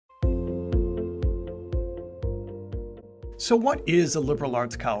So what is a liberal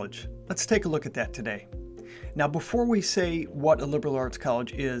arts college? Let's take a look at that today. Now, before we say what a liberal arts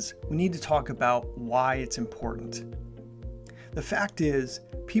college is, we need to talk about why it's important. The fact is,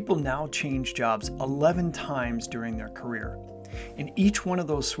 people now change jobs 11 times during their career. And each one of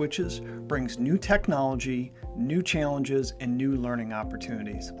those switches brings new technology, new challenges, and new learning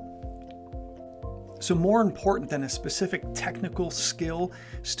opportunities. So more important than a specific technical skill,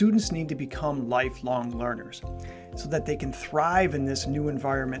 students need to become lifelong learners so that they can thrive in this new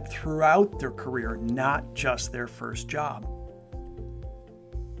environment throughout their career, not just their first job.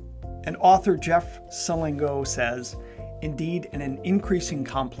 And author Jeff Selingo says, "Indeed, in an increasing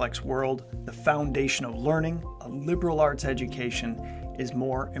complex world, the foundation of learning, a liberal arts education, is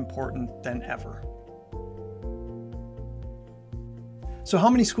more important than ever." So how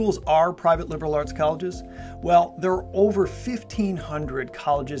many schools are private liberal arts colleges? Well, there are over 1,500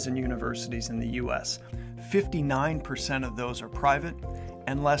 colleges and universities in the U.S. 59% of those are private,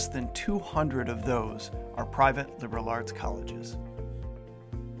 and less than 200 of those are private liberal arts colleges.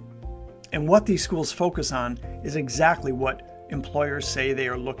 And what these schools focus on is exactly what employers say they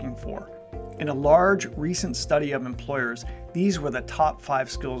are looking for. In a large recent study of employers, these were the top 5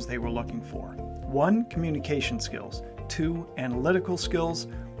 skills they were looking for. 1, communication skills. 2, analytical skills.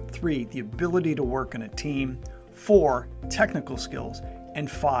 3, the ability to work in a team. 4, technical skills. And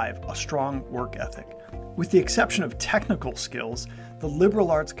 5, a strong work ethic. With the exception of technical skills, the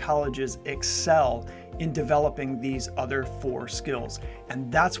liberal arts colleges excel in developing these other 4 skills, and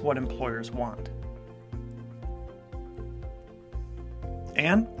that's what employers want.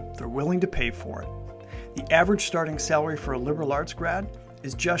 And they're willing to pay for it. The average starting salary for a liberal arts grad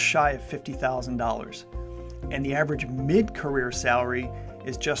is just shy of $50,000, and the average mid-career salary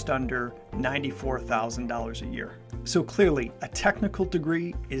is just under $94,000 a year. So clearly, a technical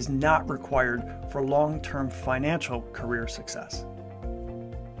degree is not required for long-term financial career success.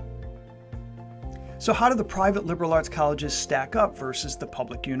 So how do the private liberal arts colleges stack up versus the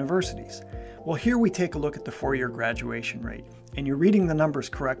public universities? Well, here we take a look at the 4-year graduation rate, and you're reading the numbers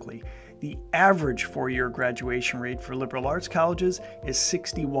correctly. The average 4-year graduation rate for liberal arts colleges is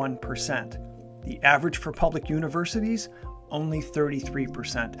 61%. The average for public universities, only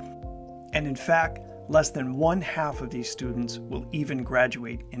 33%. And in fact, less than 1/2 of these students will even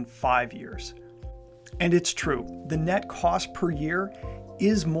graduate in 5 years. And it's true, the net cost per year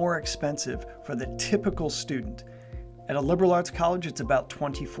is more expensive for the typical student. At a liberal arts college, it's about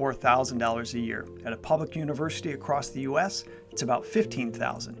 $24,000 a year. At a public university across the US, it's about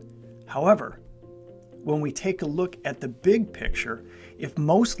 $15,000. However, when we take a look at the big picture, if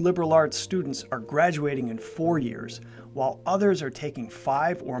most liberal arts students are graduating in 4 years, while others are taking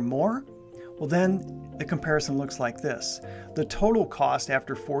 5 or more, well then the comparison looks like this. The total cost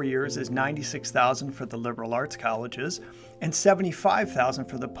after 4 years is $96,000 for the liberal arts colleges and $75,000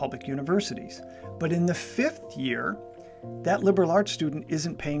 for the public universities. But in the 5th year, that liberal arts student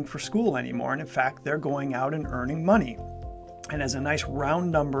isn't paying for school anymore, and in fact, they're going out and earning money. And as a nice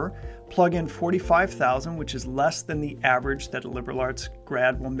round number, plug in $45,000, which is less than the average that a liberal arts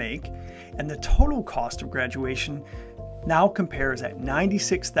grad will make, and the total cost of graduation now compares at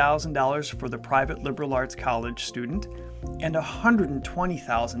 $96,000 for the private liberal arts college student and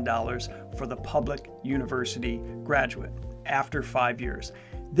 $120,000 for the public university graduate after 5 years.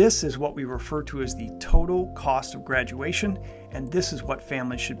 This is what we refer to as the total cost of graduation, and this is what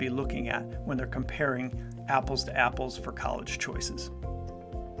families should be looking at when they're comparing apples to apples for college choices.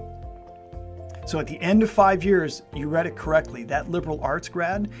 So at the end of 5 years, you read it correctly, that liberal arts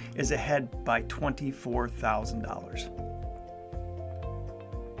grad is ahead by $24,000.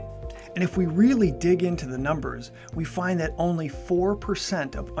 And if we really dig into the numbers, we find that only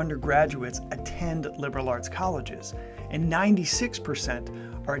 4% of undergraduates attend liberal arts colleges, and 96%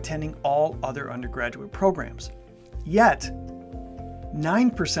 are attending all other undergraduate programs. Yet,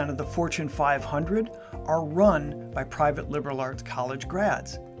 9% of the Fortune 500 are run by private liberal arts college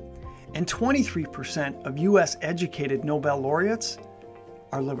grads, and 23% of US educated Nobel laureates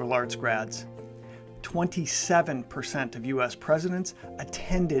are liberal arts grads. 27% of US presidents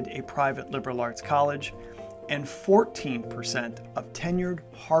attended a private liberal arts college, and 14% of tenured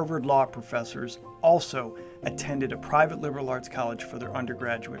Harvard law professors also attended a private liberal arts college for their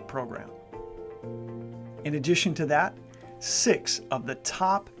undergraduate program. In addition to that, 6 of the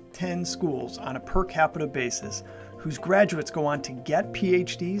top 10 schools on a per capita basis whose graduates go on to get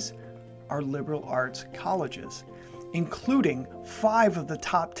PhDs are liberal arts colleges, including 5 of the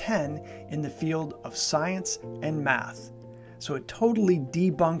top 10 in the field of science and math. So it totally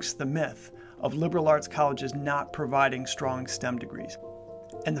debunks the myth of liberal arts colleges not providing strong STEM degrees.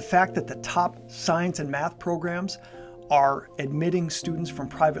 And the fact that the top science and math programs are admitting students from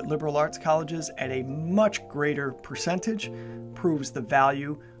private liberal arts colleges at a much greater percentage proves the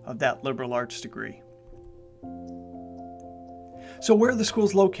value of that liberal arts degree. So where are the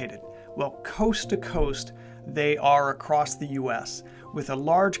schools located? Well, coast to coast, they are across the U.S., with a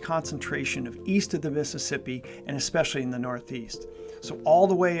large concentration of east of the Mississippi and especially in the Northeast. So all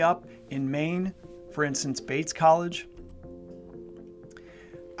the way up in Maine, for instance, Bates College,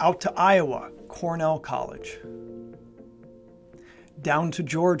 out to Iowa, Cornell College, down to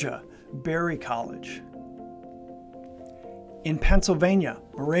Georgia, Berry College, in Pennsylvania,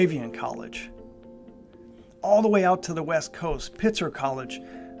 Moravian College, all the way out to the West Coast, Pitzer College,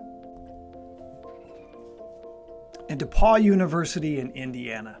 and DePauw University in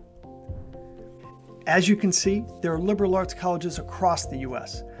Indiana. As you can see, there are liberal arts colleges across the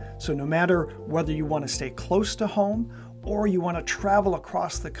U.S., so no matter whether you want to stay close to home or you want to travel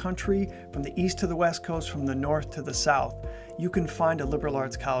across the country from the east to the west coast, from the north to the south, you can find a liberal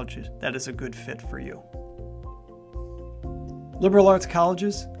arts college that is a good fit for you. Liberal arts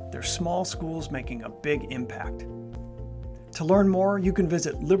colleges, they're small schools making a big impact. To learn more, you can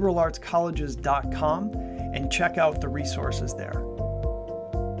visit LiberalArtsColleges.com and check out the resources there.